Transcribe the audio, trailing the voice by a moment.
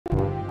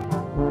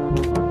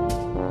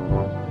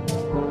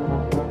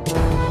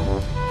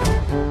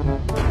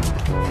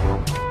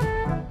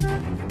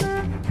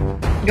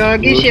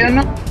Gagi si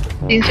ano?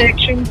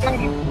 Insection pa.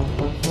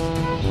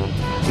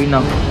 Yun na.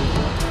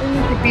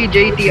 Si PJ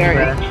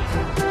TRH.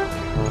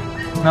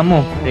 Na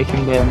mo,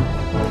 section ba yan?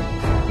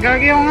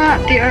 Gagi ako nga,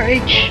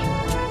 TRH.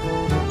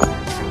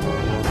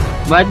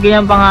 Bakit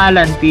ganyan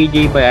pangalan?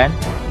 PJ ba yan?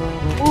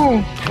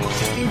 Oo.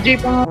 PJ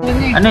pangalan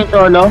eh. Ano yung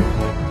solo?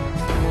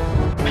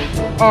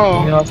 Oo.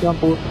 Inuyasha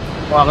po.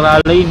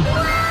 Makaklala yun.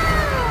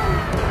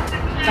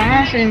 Tanga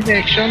sa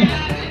Insection.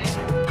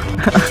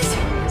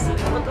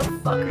 What the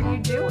fuck are you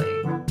doing?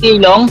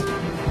 Zilong?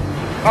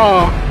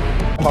 Oo.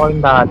 Ako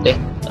yung dati.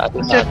 Dati.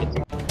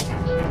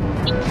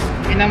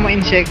 Ina mo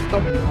insekto.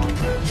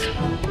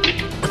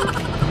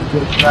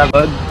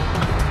 Agad?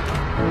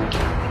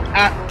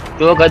 Ah,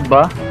 Ito agad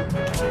ba?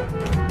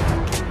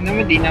 ina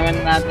mo di naman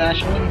nata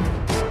siya.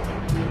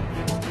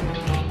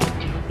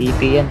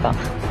 TP yan ta.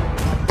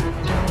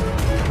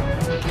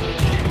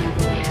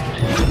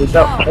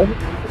 Ito.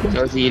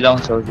 So Zilong.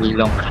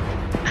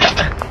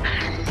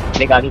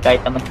 Hindi kagi kahit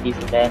naman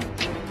dito din.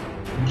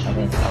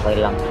 Okay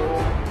lang.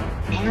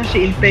 Ano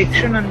si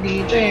Infection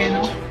nandito eh,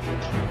 no?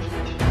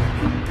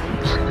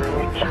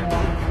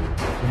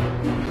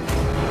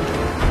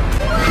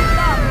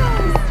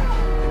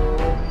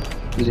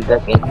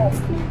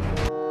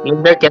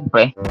 Builder Ken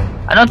pre.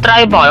 Anong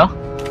tribe ba kayo?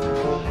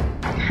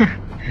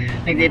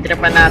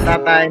 Nagtitripan nata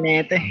tayo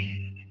nito eh.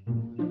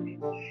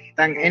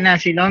 Tangina,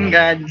 Zilong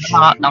Gods.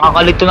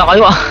 Nakakalito na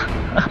kayo ah.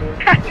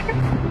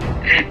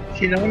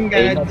 Zilong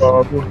Ayun na Gods.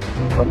 bago.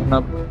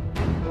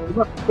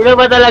 Sila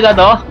ba talaga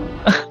to?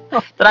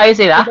 Try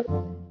sila?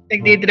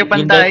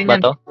 Nagtitripan tayo Builder ba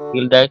niyan. to?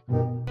 Builder?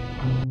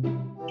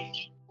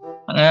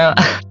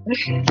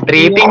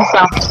 Tripping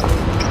sa.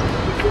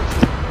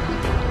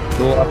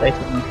 Duwa ka tayo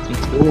sa mga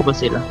streets. Duwa ba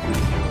sila?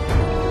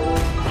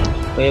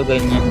 Kayo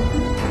ganyan.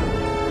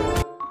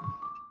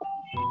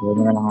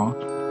 Ganyan na lang ako.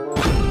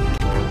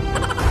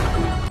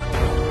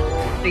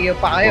 Sige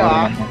pa kayo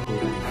ah.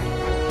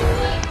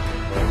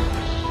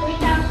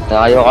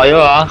 Kayo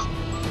ah.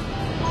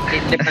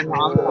 Nagtitripan mo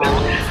ako ah.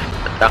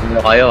 Attack mo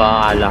kayo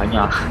ah. Akala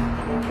nyo ah.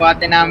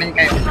 Buhatin namin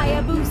kayo.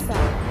 Hayabusa.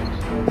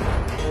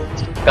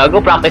 Gago,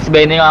 practice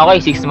ba yun ako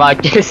eh. 6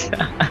 matches.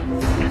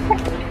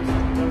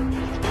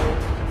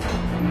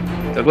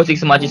 Gago,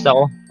 6 matches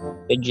ako.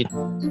 Legit.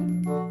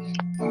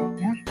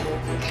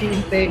 Si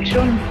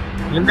Infection.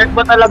 Yung deck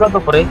ba talaga to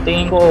pre?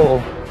 Tingin ko oo.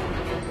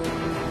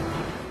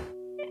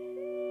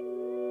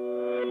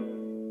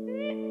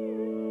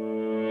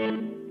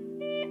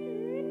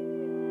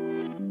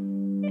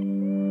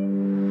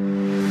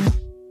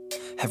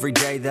 Every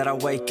day that I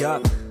wake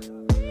up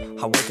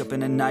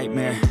in a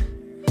nightmare.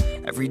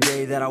 Every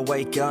day that I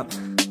wake up,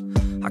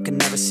 I can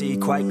never see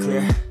quite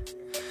clear.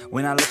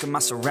 When I look at my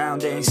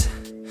surroundings,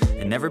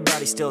 and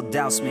everybody still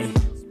doubts me,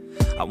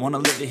 I wanna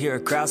live to hear a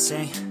crowd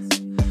sing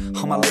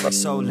all my lyrics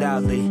so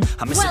loudly.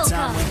 I miss the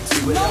time when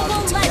we would all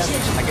get together.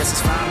 I guess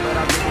it's fine, but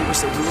I really wish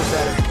that we were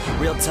better.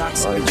 Real talk,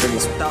 some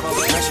dreams without all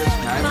the pressure.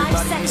 Now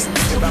everybody needs to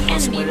think about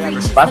most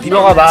whatever. Patlo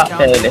ka ba,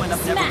 Tele?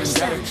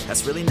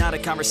 That's really not a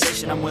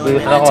conversation I'm willing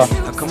to have.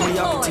 How come we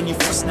all continue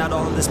forcing out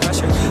all of this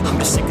pressure? I'm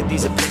just sick of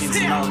these opinions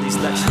and all of these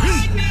lectures.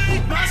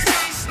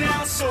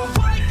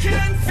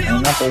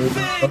 Ayun na,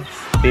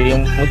 ito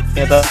yung mood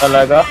nito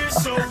talaga.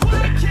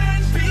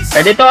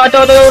 Eh dito, ito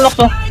ulok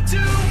to.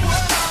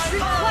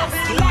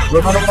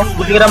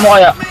 Butiran mo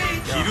kaya.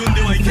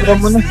 Butiran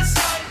mo na.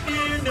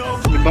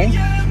 Diba?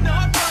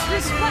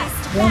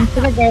 Yan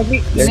sila gabi.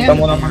 Lesta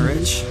mo naman. I'm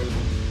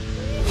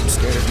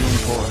scared of being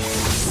poor.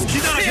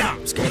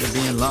 I'm scared of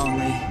being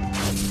lonely.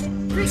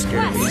 I'm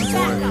scared of being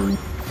bored.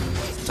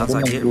 Sometimes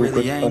I get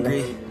really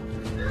angry,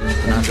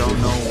 and I don't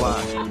know why.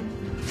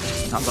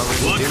 Sometimes I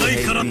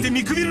really do hate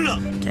me.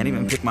 Can't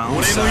even pick my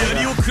own side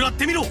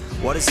up.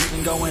 What is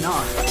even going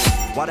on?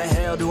 Why the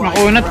hell do I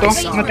Makunat to.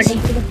 sorry?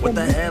 What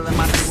the hell am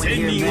I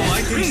doing here,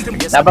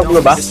 man? Napagulo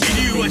ba?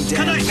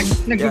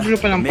 Naggugulo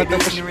pa lang Maybe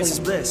patapos ignorance is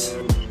pa. bliss.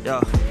 Yo,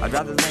 I'd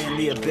rather lay in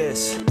the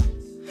abyss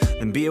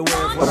than be aware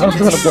of what Parang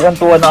I'm missing.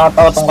 nagkakantuwa na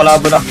ata itong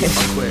kalabo natin.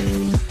 Quick.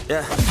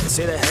 Yeah, they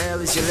say the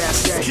hell is your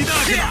last day.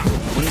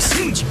 When you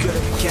see what you could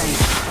have became,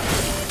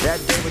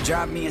 that day would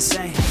drive me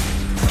insane.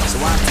 So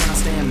I plan on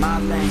staying in my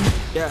lane.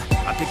 Yeah,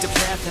 I picked a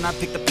path and I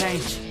picked the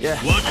pain. Yeah,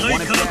 I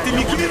want it bad,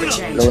 I want it to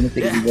change.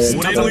 Yeah,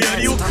 sometimes I'm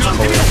mad, sometimes I'm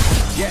bitter.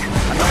 Yeah,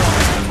 I know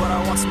I'll have what I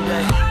want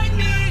someday.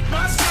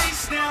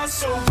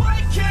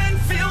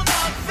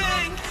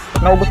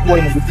 Naubos buhay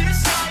mo dito.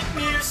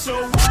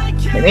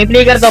 May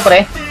flicker to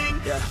pre.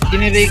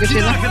 Dinilay ko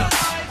sila.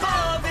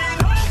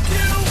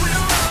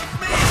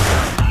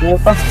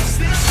 Puta.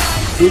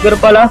 Flicker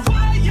pala.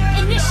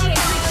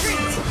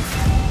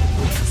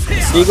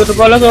 Flicker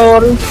pala,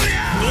 sorry.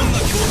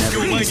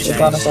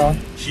 Ito na sa.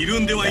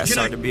 It's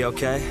hard to be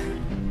okay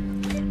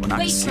when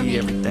I can see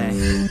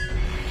everything.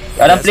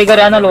 Alam flicker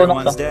yan,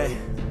 lunok to.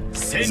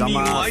 It's on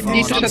my phone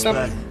Dito on sa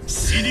top.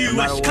 display. No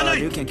matter what I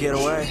do, can't get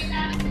away.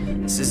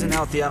 This isn't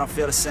healthy, I don't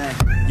feel the same.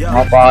 Yo,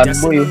 Mapan,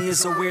 boy. destiny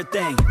is a weird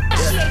thing.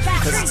 Yeah,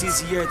 cause it's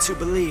easier to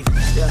believe.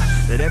 Yeah,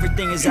 that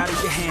everything is out of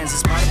your hands.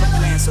 It's part of a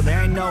plan, so there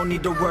ain't no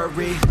need to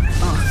worry.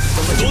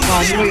 Don't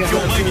let your mind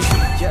go crazy.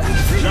 Yeah,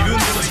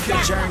 love is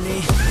your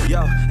journey.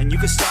 Yo, and you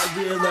can start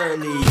real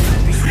early. You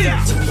can be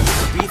 13, you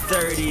can be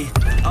 30.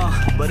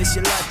 But it's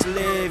your life to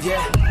live,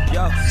 yeah.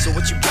 Yo, so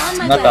what you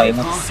got to Natay, do?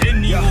 no?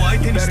 Yo,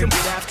 you better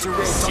get after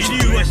it. Don't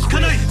you dare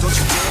quit. Don't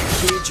you dare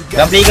kid. You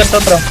got Gambligan to,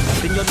 bro.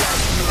 then you're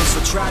like me, so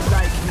try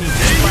like me.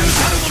 Fight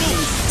like me.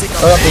 Take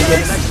Oh, off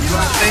bigyan. like you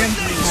drive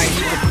like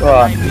me.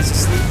 Kuhan. Nightmares and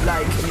sleep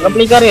like me.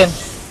 Gambligan rin.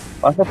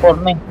 Kaso 4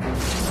 na eh.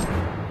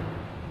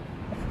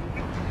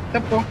 Ito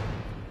po.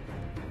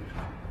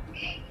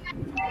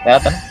 Kaya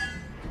ito na.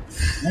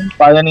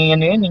 Kaya niya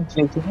na yun, yung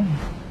sexy na yun.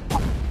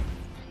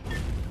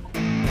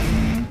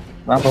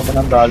 Mapa pa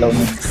ng dalaw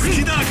niya.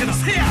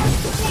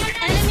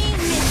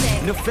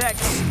 Neffex.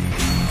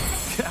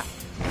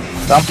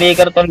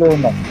 Gambligan to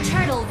Luna.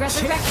 Turtle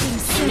resurrecting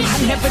soon. I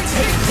never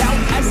take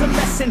doubt as a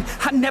lesson.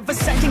 I never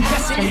second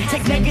guess it.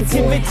 Take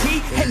negativity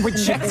and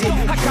reject it.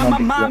 I got my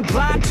mind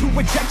blind to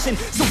rejection,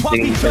 so I'll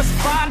be just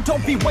fine.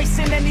 Don't be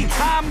wasting any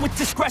time with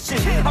discretion.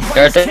 I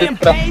run this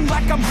campaign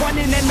like I'm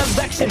running an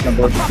election. I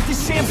pop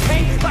this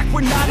champagne like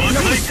we're not in a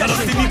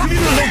recession. I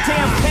feel no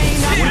damn pain.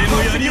 I am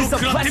broken is a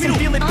blessing.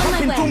 Feel it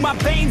pumping through my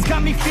veins.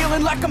 Got me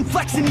feeling like I'm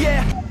flexing,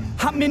 yeah.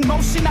 I'm in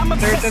motion, I'm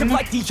obsessive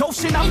like the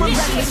ocean, I'm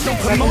relentless. No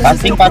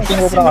promotions, no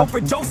progressing,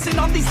 overdosing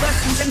on these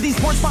lessons. And these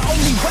words my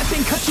only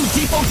weapon, cut you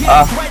deep, oh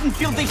yeah, threaten.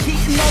 Feel the heat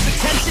and all the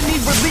tension,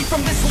 need relief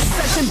from this whole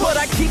session. But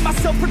I keep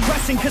myself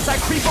progressing, cause I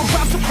creep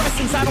around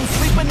suppressants. I don't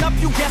sleep enough,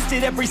 you guessed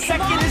it, every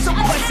second is a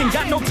blessing.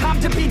 Got no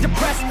time to be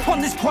depressed, on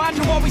this grind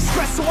you always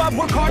stress. So I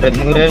work hard to keep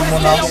the best,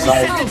 I always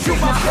have to do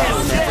my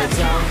best. Never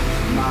doubt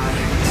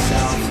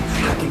myself.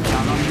 I can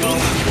count on no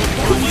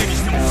one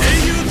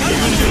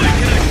else.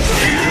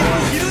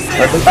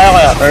 Turtle tayo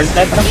kaya, turtle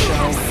type na.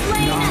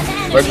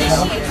 Bird na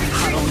lang.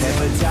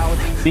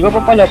 Di ko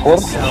pa pala,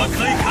 4.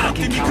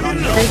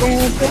 Kaya kung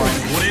ito.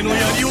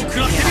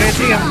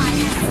 Pwede yan.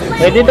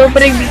 Pwede daw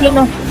break bigla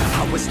no.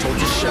 I was told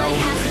to show,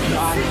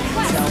 not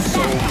tell,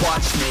 so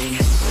watch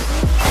me.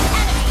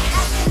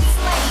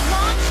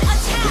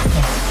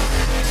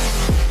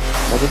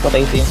 Pwede pa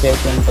tayo yung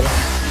session pala.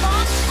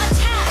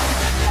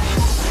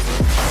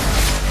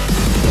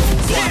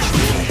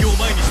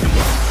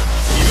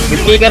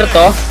 Speaker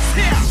to.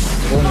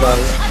 Boom, bal.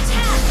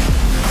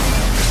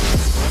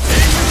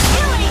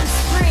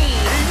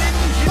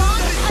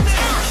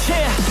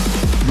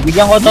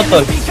 Bibigyan ko to,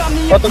 tol.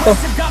 To.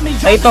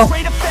 Ay, ito.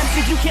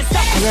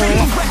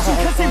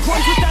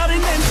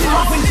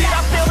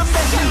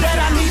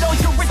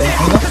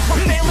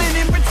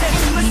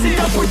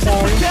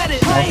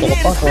 Ay, ko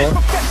pa,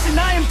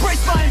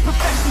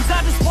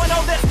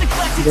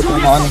 Hindi ko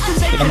naman.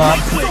 Hindi naman.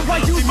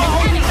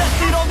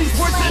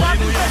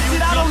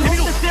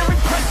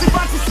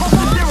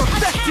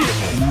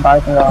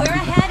 Kahit na lang. We're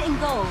ahead in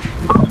gold.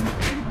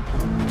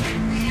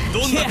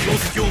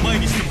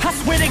 I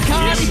swear to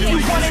God, if you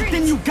want it,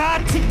 then you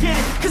got to get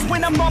it. Cause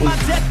when I'm on my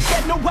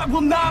deathbed, no, I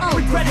will not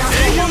regret it.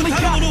 I only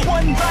got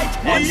one life,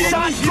 one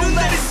shot, don't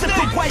let it slip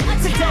away.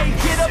 Today,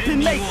 get up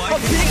and make a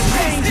big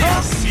change,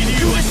 huh?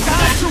 You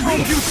decide your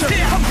own future,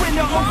 a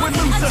winner or a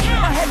loser,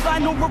 a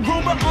headline or a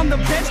rumor on the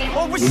bench,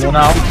 or a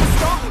shooter,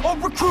 star or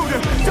recruiter,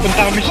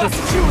 defense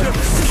prosecutor,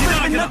 just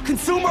living a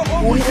consumer, or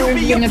will you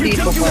be a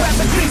producer?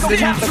 Go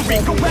capture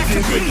it, go back to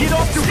it, get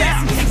off your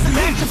ass and take some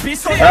action, bitch.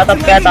 So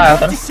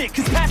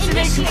cause passion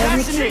ain't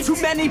compassionate. Too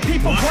many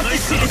people want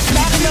this shit. It's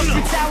not enough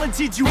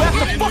brutality. You have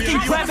to fucking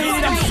grab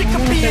it. I'm sick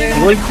of being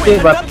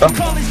another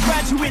college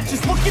graduate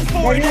just looking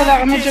for it. To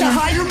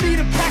hire me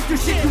to pack their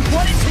shit. You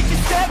want it, take a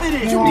stab at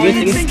it. You need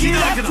it, then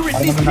get after it.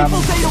 These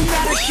people, they don't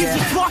matter. Shit,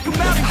 just block them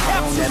out and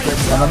capture it.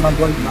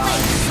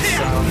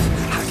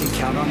 I can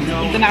count on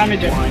no Ito na kami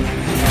dyan. one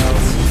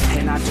else,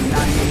 and I do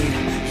not need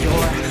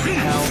your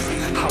help.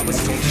 I was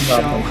told to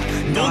show,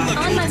 not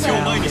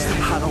tell.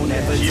 I don't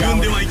ever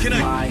doubt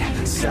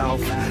myself.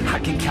 I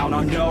can count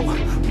on no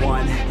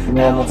one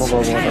else.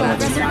 Turtle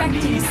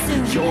resurrecting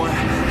soon. Your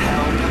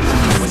help.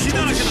 I was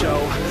told to show,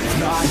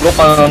 Hindi ko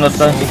panunod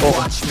to. Hindi ko.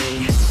 watch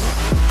me.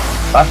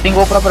 Casting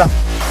ko, pra.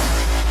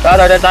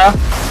 Tara, tayo.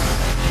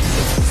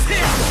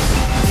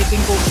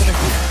 Meeting ko ito.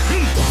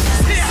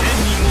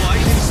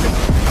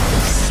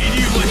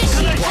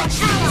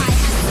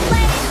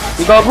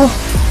 Ikaw po.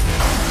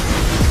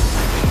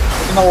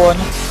 Ito nakuha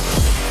niya.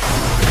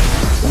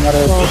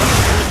 Pumareto.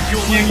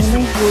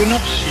 Yung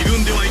Brunox.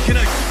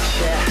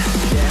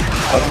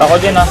 Pagta ko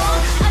din ha.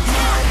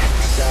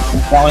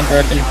 Gusto ko yung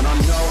turtle.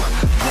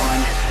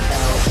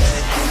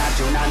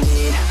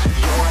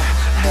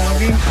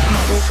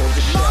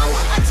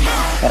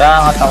 Tara,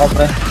 angat ako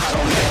pre.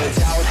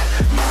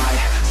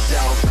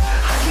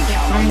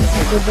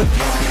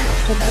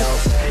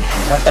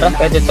 Tara,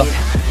 pwede to.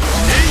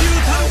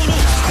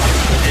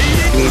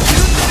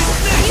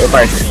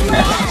 Super.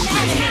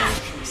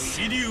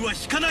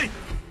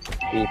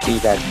 PP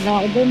that. Wala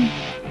ako dun.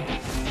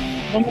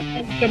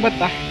 Bakit sa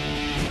bata?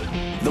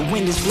 The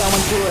wind is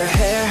blowing through her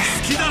hair.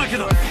 We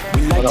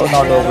like Wala to ko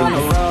head out on na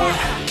the road.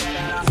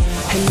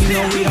 And you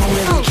know we don't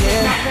really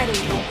care,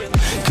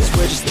 cause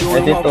we're just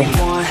doing Pwede what to. we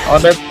want.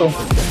 Order to.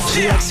 She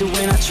likes it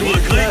when I treat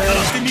her good.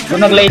 Kung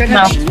nag-late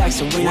na. She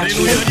likes it when I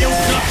treat her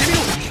bad.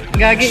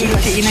 Gagi,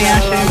 si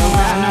Inuyasha yung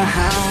mga ano.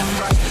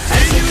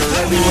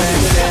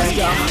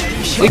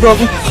 Uy,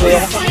 gogo. Uy,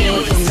 ako.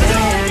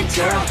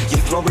 You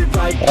throw it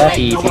right Ah, back.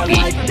 No, I PPP.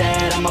 like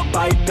that. I'ma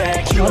bite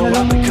back. You know I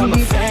become a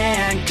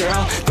fan,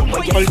 girl. The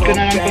way you Hold ko fall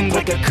na lang back tong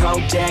like a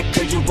Kodak,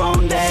 girl, you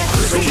own that.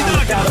 So you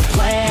without a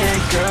plan,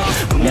 girl.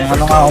 We'll Yung never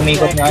ano nga, go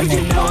umikot back, niya, ano.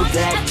 you know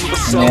that. You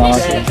were so Ano yung bad,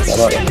 kasi, just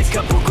pero- spend a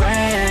couple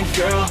grand,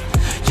 girl.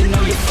 You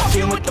know you're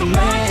fucking with the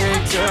man,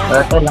 girl.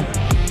 Ito lang.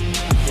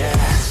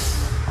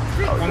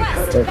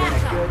 Request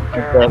backup.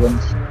 7.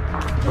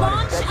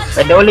 Launch attack.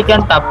 Pwede ulit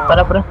yan, top.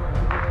 Para, pre.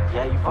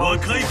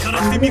 若いから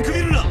って見くび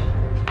るな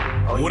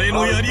俺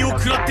の槍を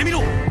食らってみろ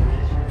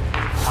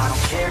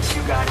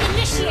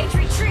Initiate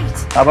retreat.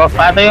 Tapa,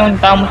 pato yung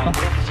tamos mo.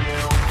 隙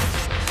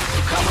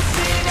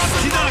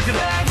だらけだ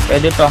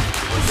Pwede to.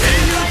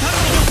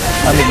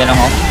 Sabi na lang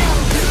ako.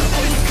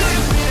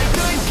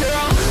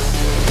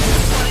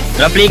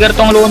 Walang flicker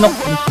tong lunok.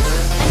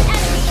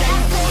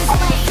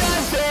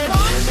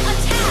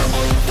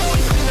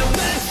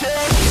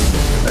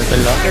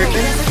 Turtle lang.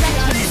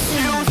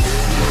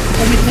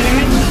 Commit na lang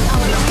yun.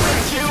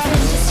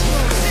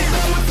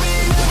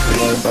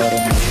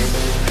 Parang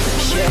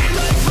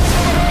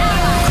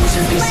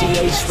Cruising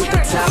BCH with the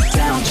top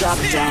down, drop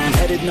down,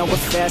 headed nowhere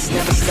fast,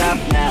 never stop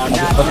now.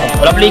 Not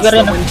now. walang flicker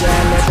yan. Slowing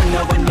down, never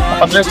knowing now.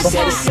 Nakadrive Just ko.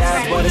 said it's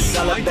sad, what it's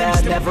all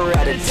about. Never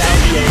out of doubt,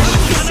 yeah. She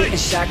be sitting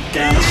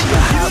shotgun, she a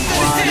hot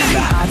one in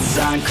the hot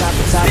sun. Crop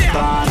the top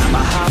on,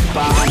 I'ma hop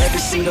on every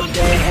single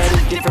day, head a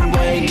different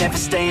way. Never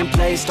stay in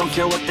place, don't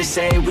care what they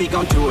say. We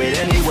gon' do it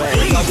anyway.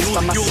 Always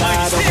by my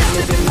side, always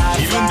living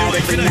life right.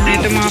 Every night,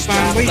 Dito we mga just roll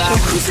fanboys, by,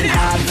 cruising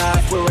high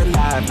life, we're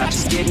alive. Not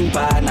just getting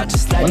by, not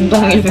just letting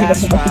Undang life ilong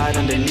pass ka. right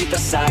underneath the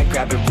side.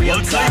 Grab it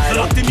real tight,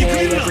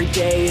 okay. Every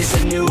day is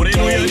a new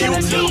day, in a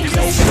new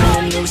place, in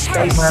a new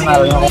space, in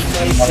a new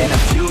place. In a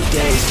few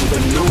days, to a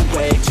new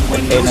way, to a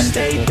new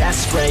state.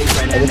 That's great,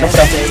 when the next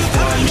day,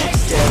 for the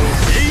next day.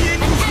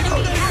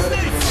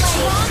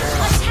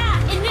 Attack.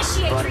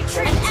 Initiate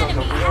retreat.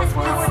 Enemy has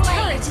our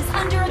turret is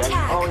under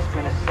attack.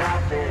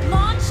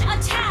 Launch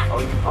attack.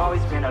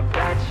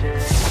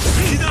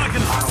 隙だらけ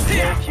だ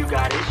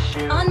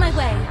On my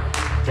way.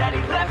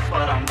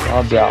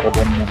 Sabi ako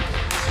dun yun.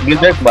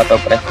 Guild ba to,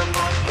 pre?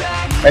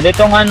 Pwede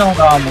itong ano,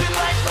 kamo. On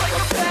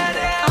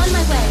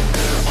my way.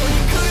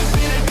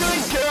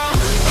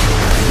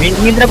 May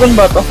dragon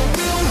ba to?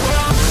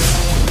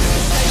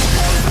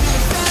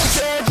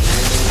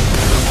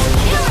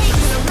 Killing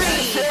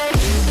spree.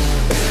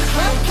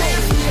 Well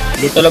played.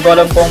 Hindi talaga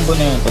alam combo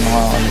na yun. Ito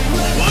nakakano.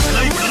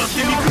 若いからって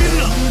見くびる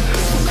な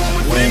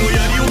俺の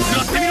槍を食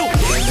らってみろ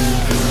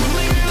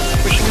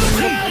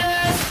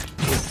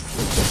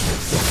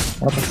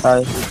Tapos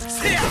tayo.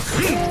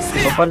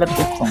 Papalat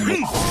ko pang. 隙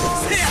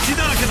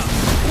だらけだ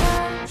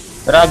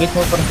Tragis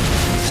mo, pre.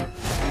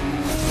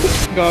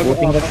 Gago.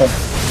 Buting ka to.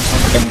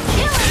 Killing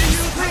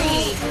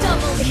spree.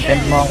 Double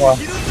Content kill. mo ako.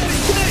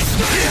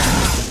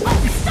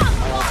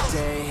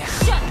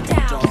 Shut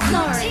down.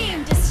 Our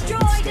team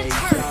destroyed a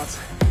turret.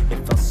 It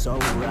felt so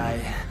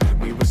right.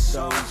 We were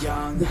so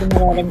young, so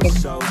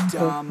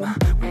dumb.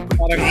 We were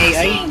Parang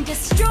AI. Team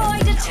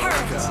destroyed a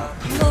turret.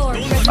 Lord,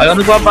 Ayaw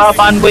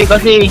nagpapa-fanboy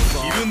kasi. ひ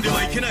るんで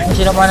はいけない Ang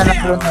sila pa na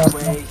nakulong na.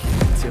 away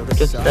till the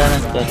Just sun na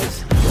rises. natin.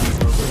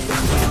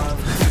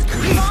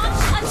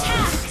 launch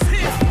attack.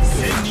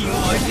 You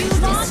destroyed a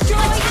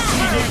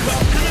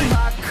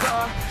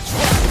turret.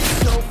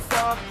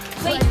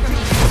 Wait for me.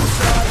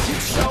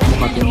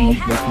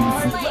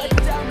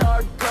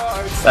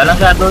 Walang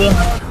shadow yun.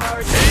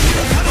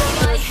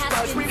 Ally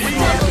has been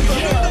double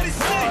kill.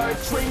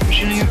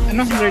 Gusto na yung,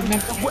 ano, Lord na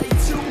to.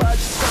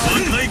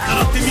 若いか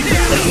らって見くびる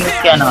Init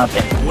kaya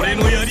natin. な俺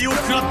の槍を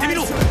食らってみ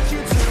ろ Engage.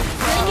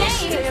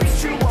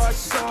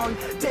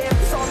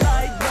 Dance all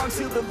night long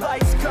till the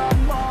lights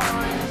come on.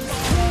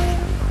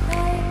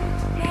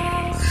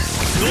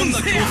 どんな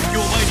攻撃を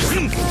前にす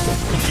る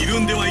ひる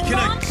んではいけない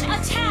Launch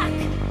attack.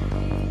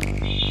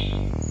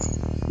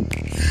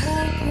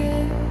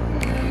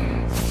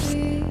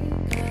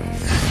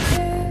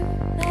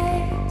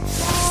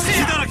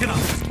隙だらけだ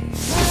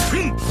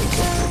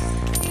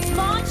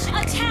Launch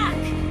attack.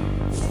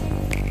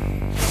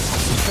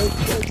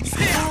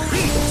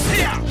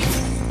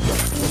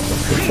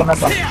 Gusto na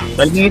to.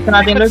 12 minutes na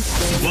natin, Lord.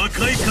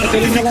 若いからって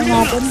見くびる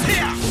な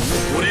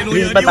俺の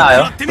Green 槍 pa を食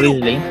tayo. らってみろ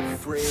Freeze lane.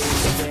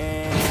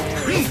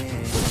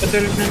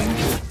 Patulog na lang.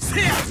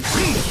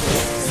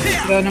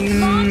 Wala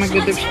naman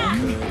mag-dev siya.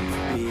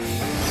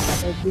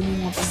 Sabi mo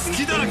mga pang-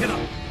 隙だらけだ And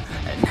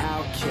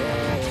how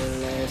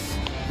careless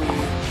we could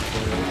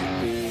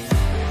be.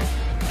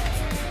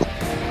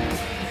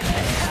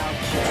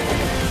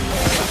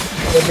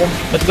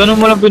 Ba't ganun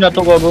mo lang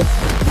binato, Gogo?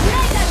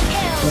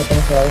 Mega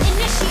kill.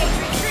 Initiate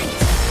retreat.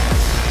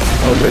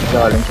 Over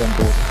challenge yan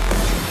po.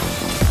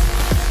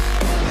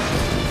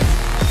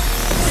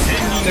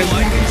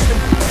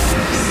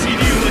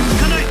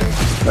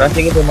 Pero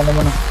sige, tumama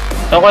mo na.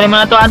 So, kunin mo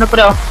na to, ano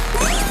pre, oh.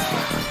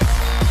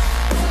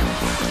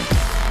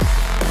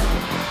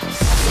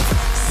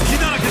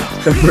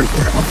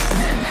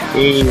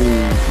 Eh,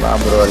 mga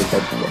bro,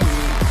 reset ko.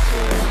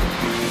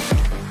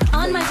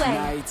 On my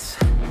way.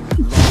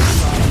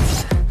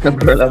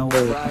 Nag-bro lang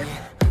bro.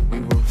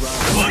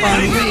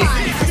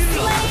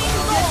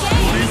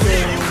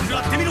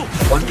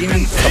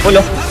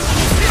 Kapulo.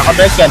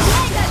 Naka-break yan.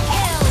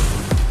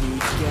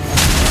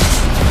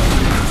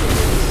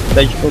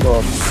 Dodge ko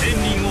ko.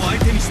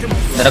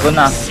 Dragon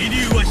na.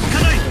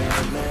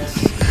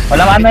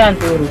 Walang ano yan,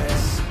 puro.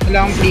 Wala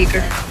akong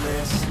flicker.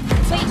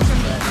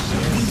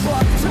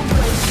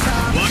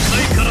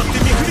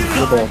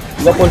 Ito.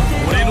 Iba pull.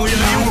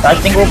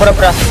 Tasting ko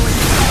pra.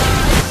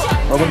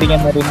 Huwag hindi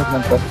niya na-remove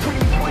ng to.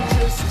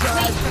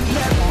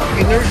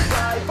 Killer.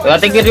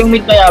 Kaya tigil yung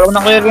mid kaya. Huwag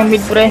na clear yung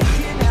mid pre.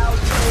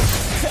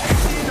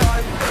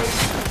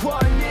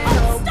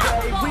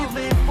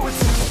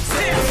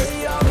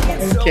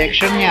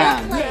 Insection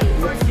yan.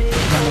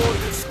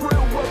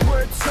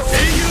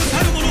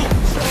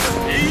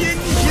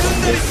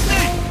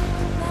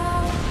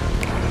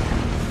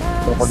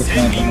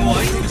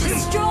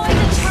 Destroy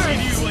the turret.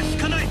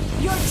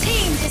 Your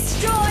team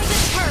destroyed the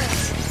turret.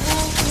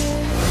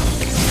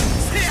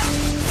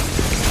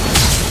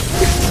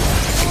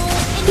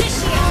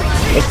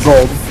 Initiate. Let's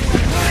go.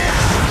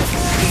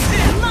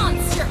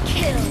 Monster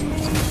kill.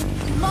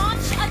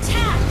 Launch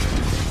attack.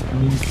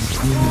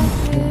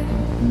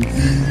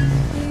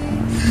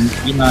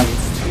 Inay.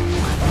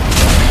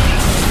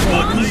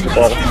 Ito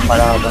ako ng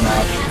kalaban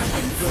natin.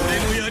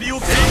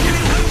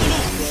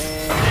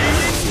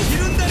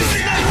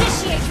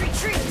 Initiate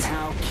retreat.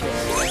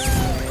 Wait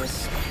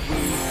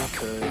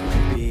for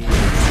me.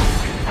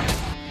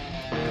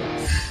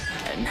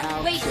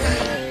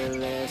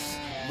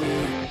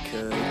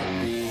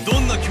 ど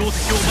んな強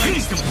敵を前に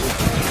しても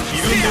ひ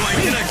るんではい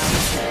けない。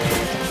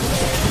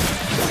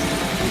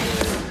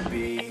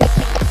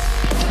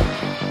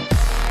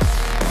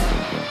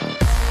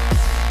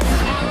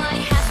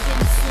 Ally has been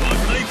slain.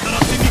 若いからっ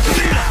て見く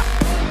れるな。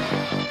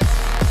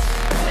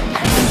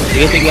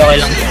 Sige, sige, okay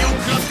lang. 食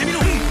らってみろ。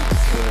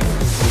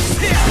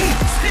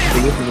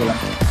 Sige, sige lang.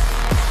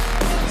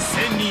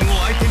 1000人を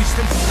相手にし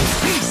ても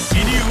支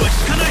流は引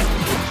かない。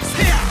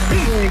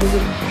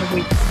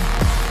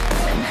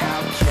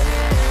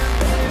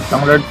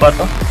 Isang lord pa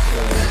to.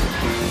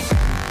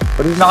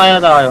 Paris na kaya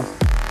tayo.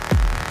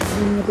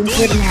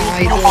 Confirm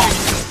na idol.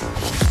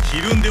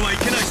 ひるんではい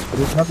けない。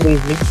 Paris na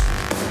crazy.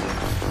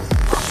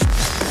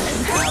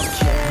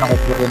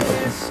 Nakapuro rin to.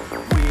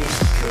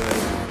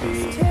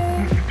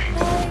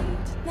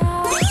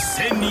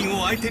 1000人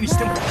を相手にし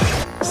ても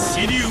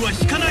支流は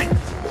引かない。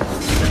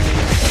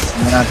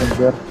 Tingnan natin,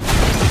 sir.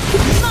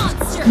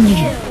 Monster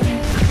kill.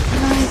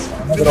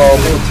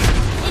 Grabe.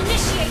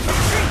 Initiate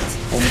retreat.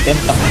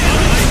 Content lang.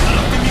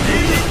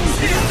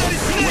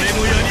 俺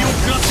の槍を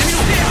食らってみ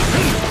ろ。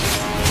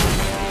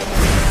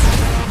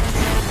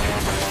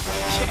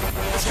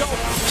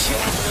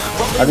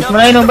 Abis mo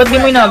na yun, ba't di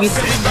mo inagis?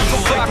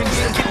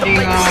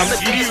 Hindi nga.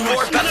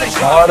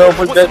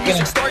 Naka-double deck yun.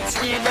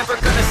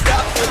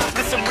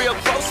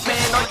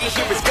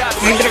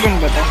 May dragon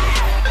ba ito?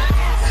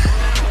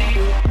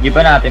 Hindi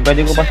pa natin,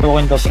 pwede ko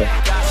pasukin to, pre.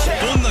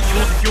 どんな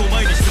強敵を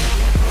前にしても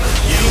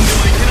ひるんで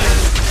はいけない。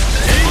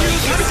英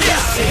雄たちや。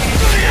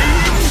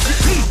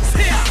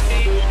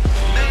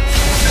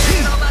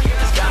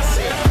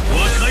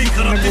若い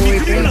からって見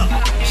くれるな。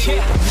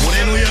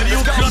俺の槍を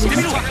食らって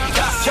みろ。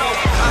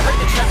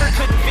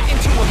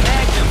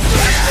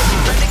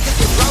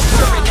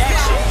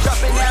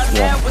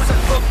 Yeah.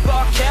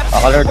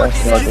 Naka-alert ang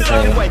squad ko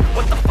sa'yo.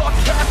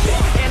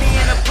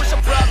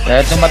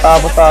 Kaya ito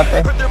matapos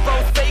ate.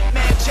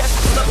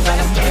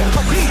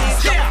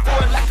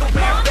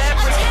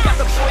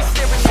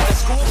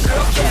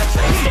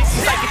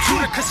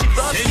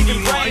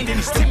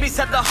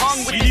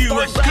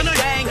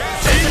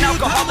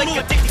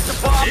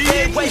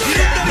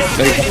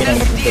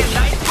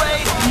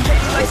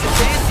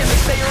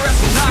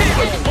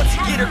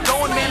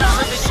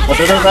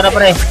 Matutol ka na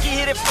pre.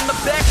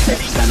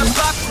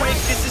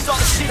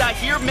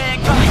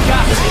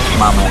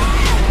 Mama.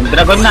 Yung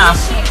dragon na.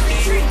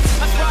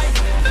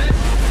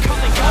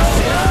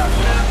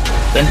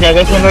 10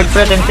 seconds yung word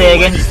pre, 10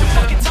 seconds.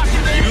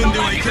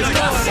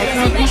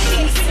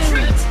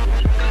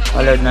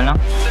 Alert na lang.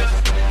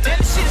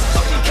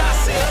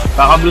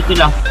 Kaka-blue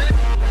sila.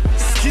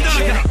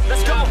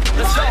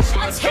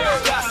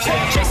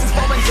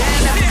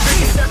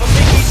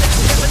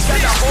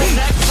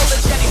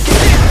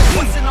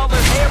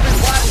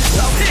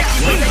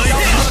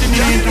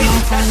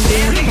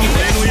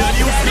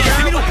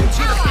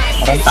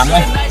 Parang tanga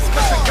eh.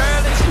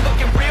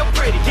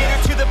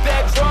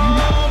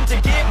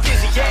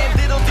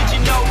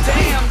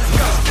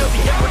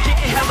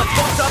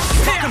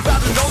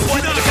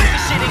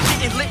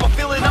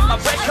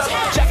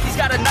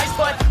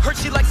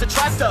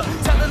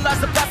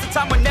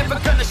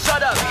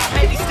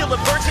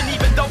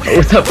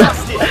 Usap.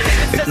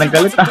 ng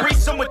galit ah.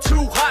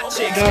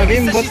 Grabe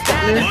yung bot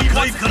player.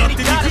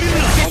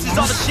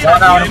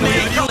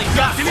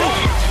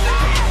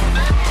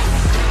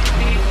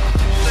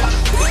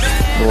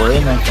 Boy,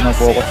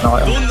 nag-focus na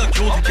kayo.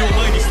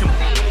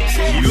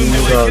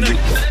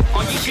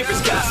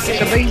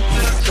 Sabay.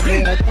 Sabay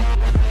ata.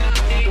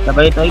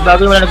 Sabay ito. Ay,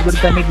 bago wala nag-good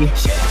tamig eh.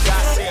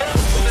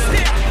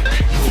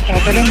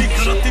 Saka lang.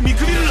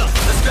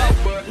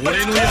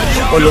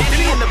 Ulo.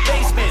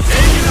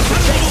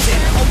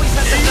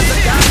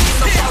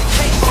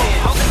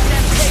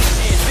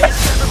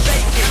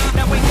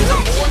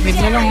 Mid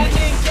na lang.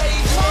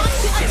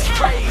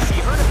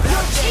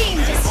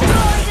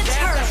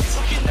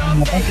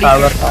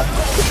 Power pa.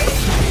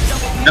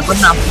 Dapat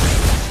na.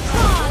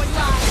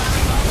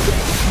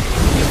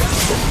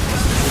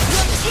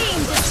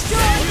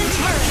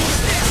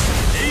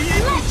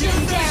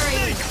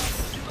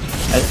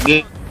 Let's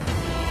go.